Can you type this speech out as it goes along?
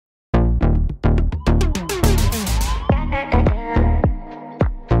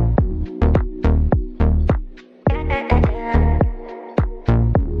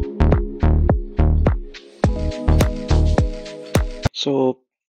So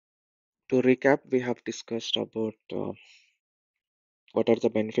to recap, we have discussed about what are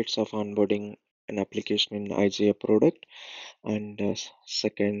the benefits of onboarding an application in IGA product, and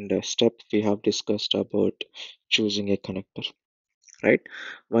second step we have discussed about choosing a connector. Right?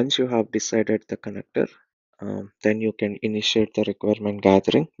 Once you have decided the connector, then you can initiate the requirement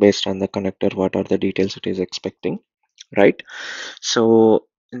gathering based on the connector. What are the details it is expecting? Right? So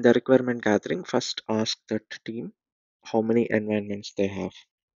in the requirement gathering, first ask that team how many environments they have.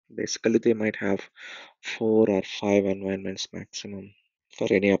 Basically, they might have 4 or 5 environments maximum for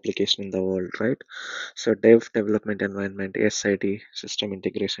any application in the world, right? So development environment, SID, system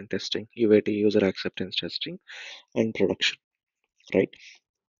integration testing, UAT, user acceptance testing, and production, right?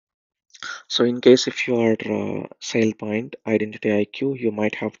 So in case if you are SailPoint, Identity IQ, you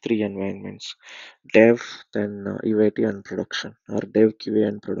might have 3 environments: dev, then UAT and production, or dev, QA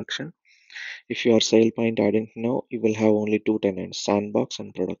and production. If you are SailPoint, I didn't know, you will have only 2 tenants: sandbox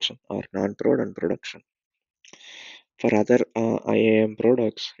and production, or non-prod and production. For other IAM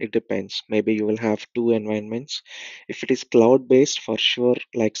products, it depends. Maybe you will have 2 environments. If it is cloud-based, for sure,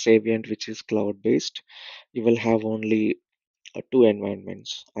 like Saviynt, which is cloud-based, you will have only 2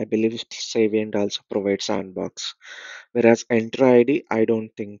 environments. I believe Saviynt also provides sandbox. Whereas Entra ID, I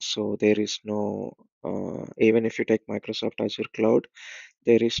don't think so. There is no, even if you take Microsoft Azure Cloud,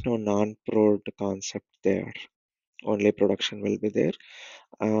 there is no non-prod concept there. Only production will be there.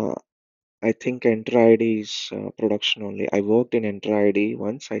 Uh, I think Entra ID is production only. I worked in Entra ID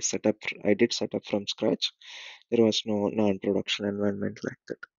once. I did set up from scratch. There was no non-production environment like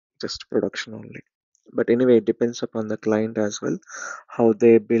that, just production only. But anyway, it depends upon the client as well, how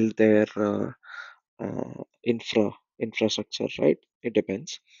they build their infrastructure, right? It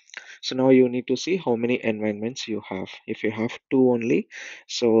depends. So now you need to see how many environments you have. If you have 2 only,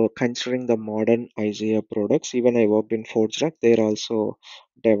 so considering the modern IGA products, even I worked in ForgeRock, they're also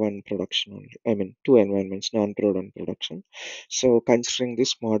dev and production only. I mean, 2 environments, non-prod and production. So considering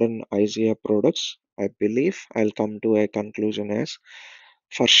this modern IGA products, I believe I'll come to a conclusion as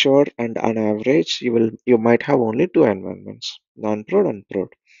for sure and on average you might have only 2 environments, non-prod and prod.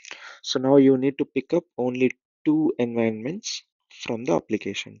 So now you need to pick up only 2 environments from the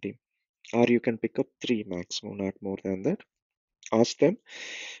application team, or you can pick up 3 maximum, not more than that. Ask them,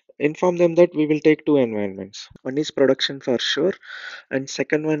 inform them that we will take 2 environments. One is production for sure, and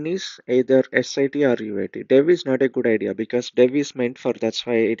second one is either SIT or UAT. Dev is not a good idea because dev is meant for, that's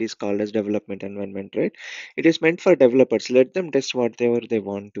why it is called as development environment, right? It is meant for developers. Let them test whatever they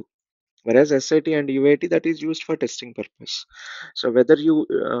want to. Whereas SIT and UAT, that is used for testing purpose. So whether you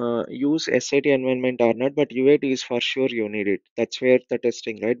use SIT environment or not, but UAT is for sure you need it. That's where the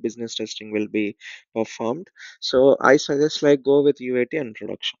testing, right? Business testing will be performed. So I suggest like go with UAT and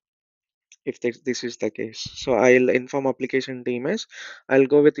production if this is the case. So I'll inform application team as I'll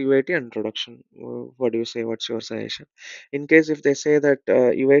go with UAT and production. What do you say? What's your suggestion? In case if they say that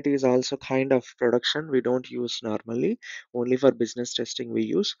UAT is also kind of production, we don't use normally, only for business testing we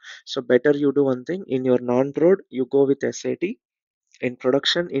use. So better you do one thing, in your non-prod, you go with SAT. In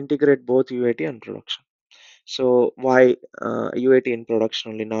production, integrate both UAT and production. So why UAT in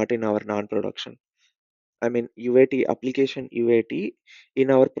production only, not in our non-production? I mean UAT application UAT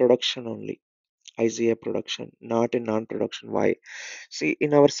in our production only. IGA production, not in non-production. Why? See,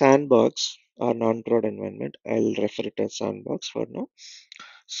 in our sandbox or non-prod environment, I'll refer it as sandbox for now.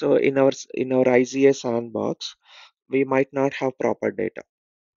 So in our IGA sandbox, we might not have proper data,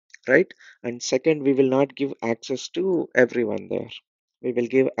 right? And second, we will not give access to everyone there. We will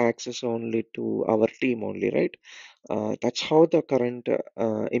give access only to our team only, right? That's how the current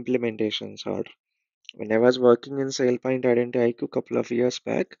implementations are. When I was working in SailPoint Identity IQ couple of years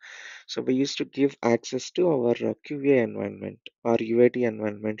back, so we used to give access to our QA environment or UAT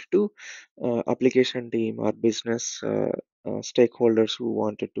environment to application team or business stakeholders who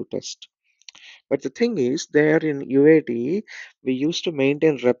wanted to test. But the thing is, there in UAT, we used to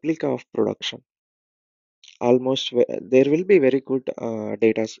maintain replica of production. Almost there will be very good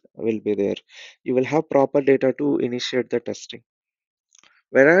data will be there. You will have proper data to initiate the testing.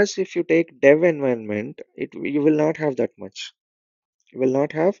 Whereas if you take dev environment, you will not have that much. You will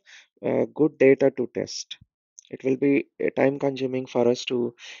not have good data to test. It will be time consuming for us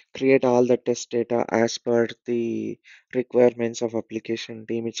to create all the test data as per the requirements of application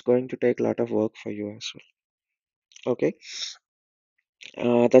team. It's going to take a lot of work for you as well. Okay,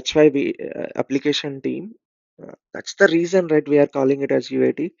 that's why we application team. That's the reason, right? We are calling it as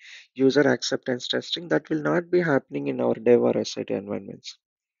UAT, user acceptance testing. That will not be happening in our dev or SIT environments.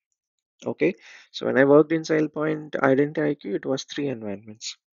 Okay, so when I worked in SailPoint Identity IQ, it was 3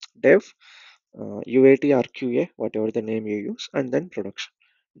 environments: dev, UAT or QA, whatever the name you use, and then production.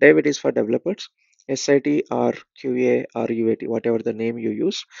 David is for developers. SIT or QA or UAT, whatever the name you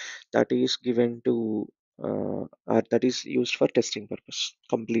use, that is given to or that is used for testing purpose,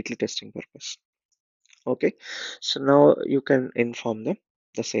 completely testing purpose. Okay, so now you can inform them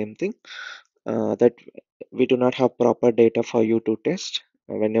the same thing, that we do not have proper data for you to test.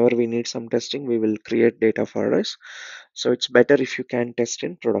 Whenever we need some testing, we will create data for us. So it's better if you can test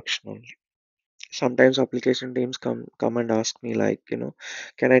in production only. Sometimes application teams come and ask me like,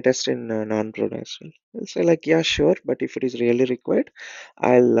 can I test in non-prod as well? I'll say like, yeah, sure, but if it is really required,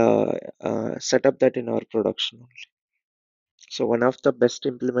 I'll set up that in our production only. So one of the best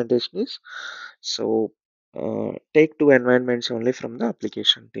implementation is, so take two environments only from the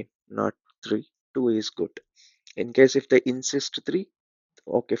application team, not three. Two is good. In case if they insist three,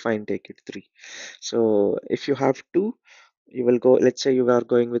 okay, fine, take it three. So if you have two, you will go, let's say you are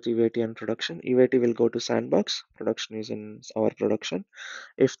going with UAT and production. UAT will go to sandbox, production is in our production.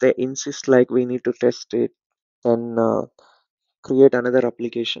 If they insist like we need to test it, then create another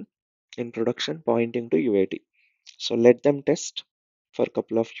application in production pointing to UAT. So let them test for a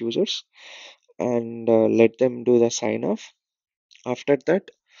couple of users, and let them do the sign off. After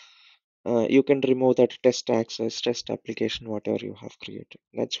that, you can remove that test access, test application, whatever you have created.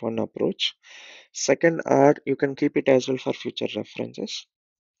 That's one approach. Second, you can keep it as well for future references.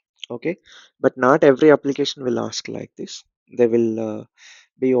 Okay, but not every application will ask like this. They will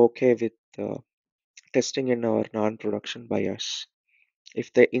be okay with testing in our non-production by us.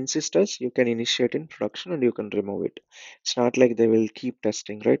 If they insist us, you can initiate in production and you can remove it. It's not like they will keep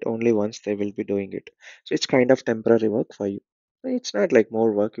testing, right? Only once they will be doing it. So it's kind of temporary work for you. It's not like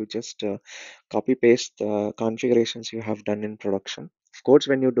more work. You just copy paste the configurations you have done in production. Of course,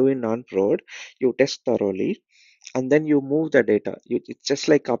 when you do in non-prod, you test thoroughly and then you move the data. It's just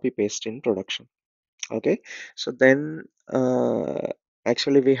like copy paste in production. Okay, so then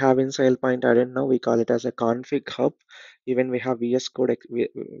actually we have in SailPoint add-in now, we call it as a config hub. Even we have VS Code,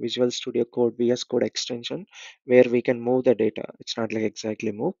 Visual Studio Code, VS Code extension, where we can move the data. It's not like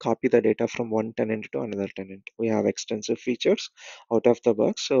exactly move, copy the data from one tenant to another tenant. We have extensive features out of the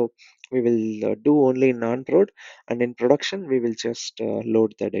box. So we will do only in non-prod, and in production we will just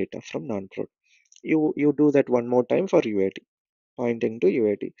load the data from non-prod. You do that one more time for UAT, pointing to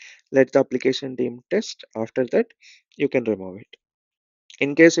UAT. Let the application team test. After that, you can remove it.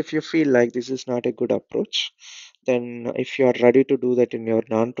 In case if you feel like this is not a good approach, then if you are ready to do that in your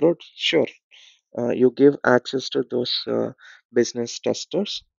non-prod, sure, you give access to those business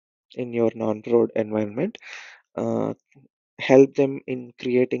testers in your non-prod environment. Uh, Help them in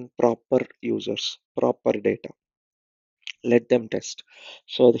creating proper users, proper data. Let them test.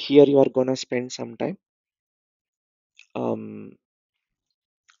 So here you are gonna spend some time um,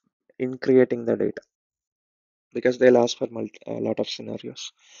 in creating the data, because they'll ask for a lot of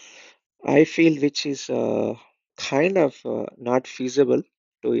scenarios. I feel which is kind of not feasible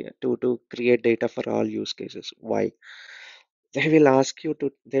to create data for all use cases. Why? They will ask you to,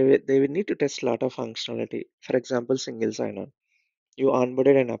 they will need to test a lot of functionality. For example, single sign-on. You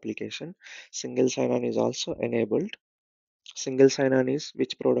onboarded an application, single sign-on is also enabled. Single sign-on is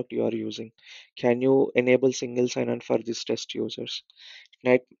which product you are using. Can you enable single sign-on for these test users?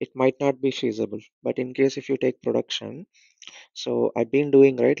 It might not be feasible, but in case if you take production, so I've been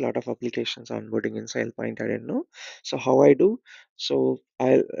doing right a lot of applications onboarding in SailPoint. I didn't know. So how I do? So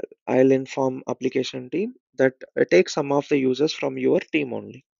I'll inform application team that take some of the users from your team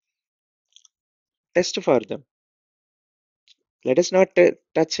only. Test for them. Let us not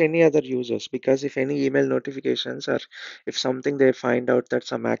touch any other users, because if any email notifications or if something they find out that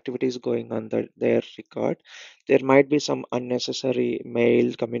some activity is going on their record, there might be some unnecessary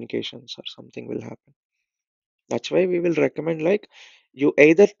mail communications or something will happen. That's why we will recommend like you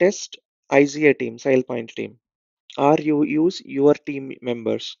either test IGA team, SailPoint team, or you use your team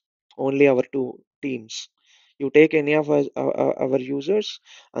members, only our two teams. You take any of our users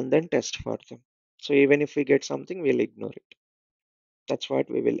and then test for them. So even if we get something, we'll ignore it. That's what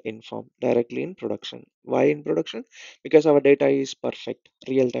we will inform directly in production. Why in production? Because our data is perfect,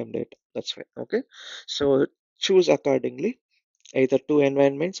 real-time data. That's right. Okay. So choose accordingly, either two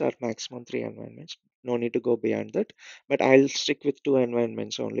environments or maximum three environments. No need to go beyond that, but I'll stick with two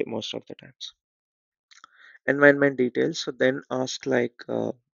environments only most of the times. Environment details. So then ask like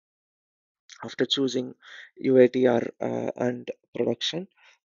after choosing UATR and production,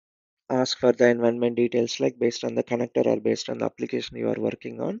 ask for the environment details like based on the connector or based on the application you are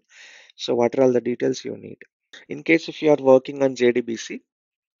working on. So what are all the details you need? In case if you are working on JDBC,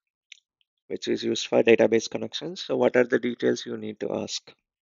 which is used for database connections, so what are the details you need to ask?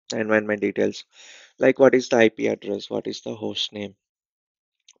 environment details, like what is the IP address, what is the host name,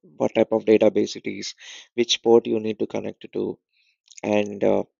 what type of database it is, which port you need to connect to, and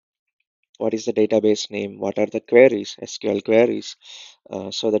what is the database name, what are the queries, SQL queries,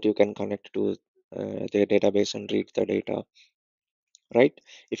 so that you can connect to the database and read the data, right?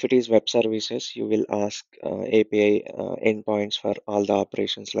 If it is web services, you will ask API endpoints for all the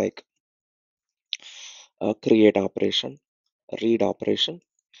operations like create operation, read operation,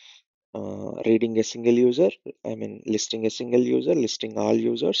 reading a single user, I mean listing a single user, listing all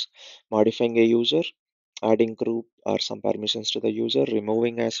users, modifying a user, adding group or some permissions to the user,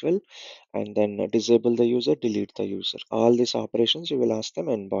 removing as well, and then disable the user, delete the user. All these operations you will ask them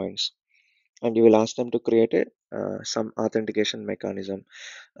endpoints, and you will ask them to create a some authentication mechanism.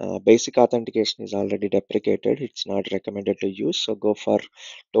 Basic authentication is already deprecated, it's not recommended to use, so go for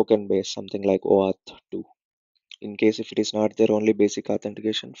token based, something like OAuth 2. In case if it is not there, only basic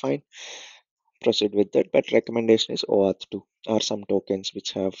authentication, fine, proceed with that, but recommendation is OAuth 2 or some tokens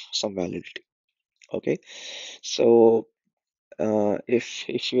which have some validity. Okay, so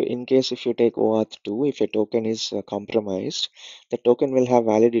if you, in case if you take OAuth 2, if a token is compromised, the token will have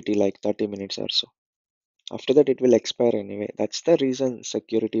validity like 30 minutes or so. After that, it will expire anyway. That's the reason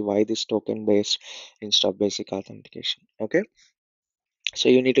security why this token based instead of basic authentication. Okay, so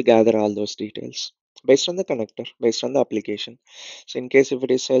you need to gather all those details based on the connector, based on the application. So in case if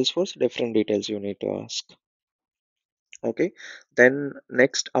it is Salesforce, different details you need to ask. Okay, then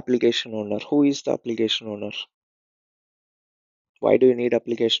next, application owner. Who is the application owner? Why do you need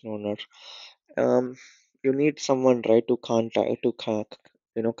application owner? um, you need someone, right, to contact,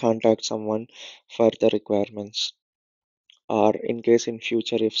 contact someone for the requirements, or in case in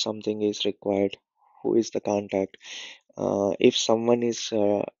future if something is required, who is the contact? If someone is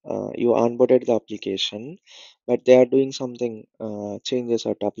you onboarded the application, but they are doing something changes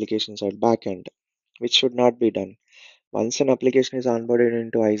at application side backend, which should not be done. Once an application is onboarded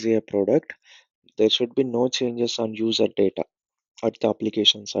into IGA product, there should be no changes on user data at the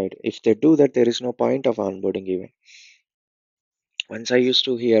application side. If they do that, there is no point of onboarding even. Once I used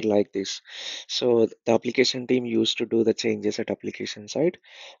to hear like this. So the application team used to do the changes at application side,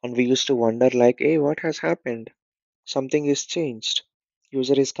 and we used to wonder like, hey, what has happened? Something is changed.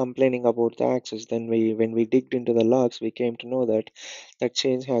 User is complaining about the access. Then when we digged into the logs, we came to know that that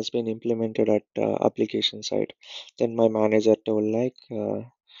change has been implemented at application side. Then my manager told like,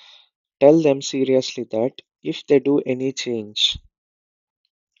 tell them seriously that if they do any change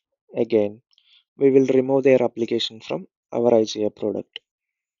again, we will remove their application from our IGA product.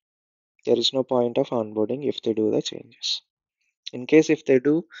 There is no point of onboarding if they do the changes. In case if they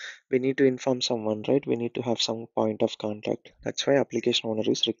do, we need to inform someone, right? We need to have some point of contact. That's why application owner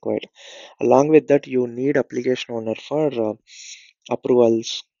is required. Along with that, you need application owner for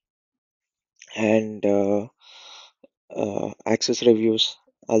approvals and access reviews,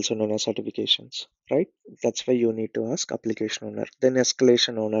 also known as certifications, right? That's why you need to ask application owner. Then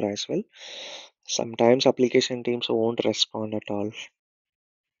escalation owner as well. Sometimes application teams won't respond at all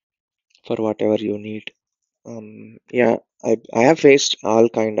for whatever you need. Yeah, I have faced all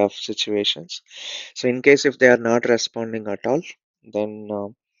kind of situations. So in case if they are not responding at all,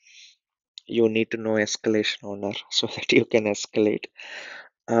 then you need to know escalation owner so that you can escalate.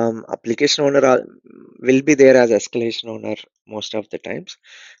 Application owner will be there as escalation owner most of the times.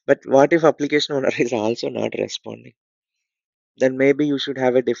 But what if application owner is also not responding? Then maybe you should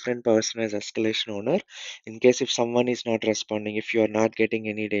have a different person as escalation owner. In case if someone is not responding, if you are not getting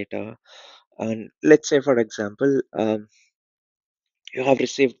any data, and let's say for example, you have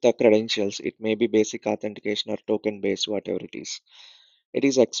received the credentials, it may be basic authentication or token based, whatever it is. It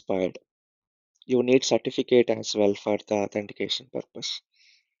is expired. You need certificate as well for the authentication purpose,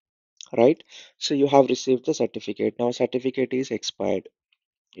 right? So you have received the certificate. Now certificate is expired.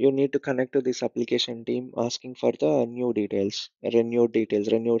 You need to connect to this application team asking for the new details,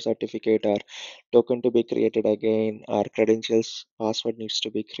 renewed certificate, or token to be created again, or credentials, password needs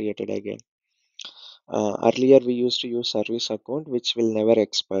to be created again. Earlier, we used to use service account, which will never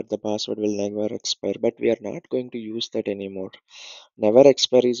expire. The password will never expire, but we are not going to use that anymore. Never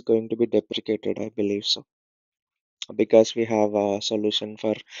expire is going to be deprecated, I believe so, because we have a solution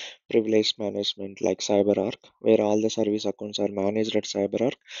for privilege management like CyberArk, where all the service accounts are managed at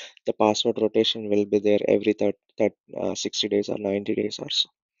CyberArk. The password rotation will be there every 60 days or 90 days or so.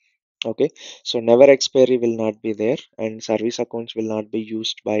 Okay, so never expiry will not be there, and service accounts will not be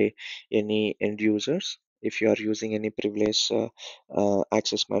used by any end users. If you are using any privilege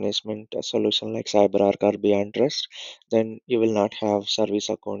access management solution like CyberArk or Beyond Trust, then you will not have service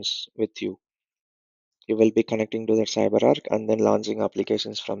accounts with you. You will be connecting to the CyberArk and then launching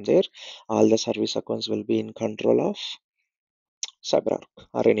applications from there. All the service accounts will be in control of CyberArk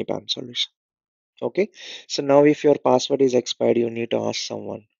or any PAM solution. Okay, so now if your password is expired, you need to ask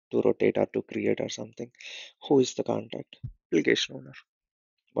someone to rotate or to create or something. Who is the contact? Application owner.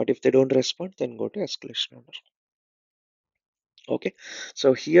 But if they don't respond, then go to escalation owner. Okay,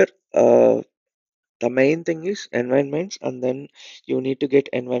 so here the main thing is environments, and then you need to get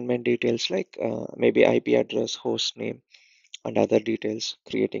environment details like maybe IP address, host name, and other details,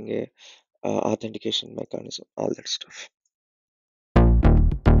 creating a authentication mechanism, all that stuff.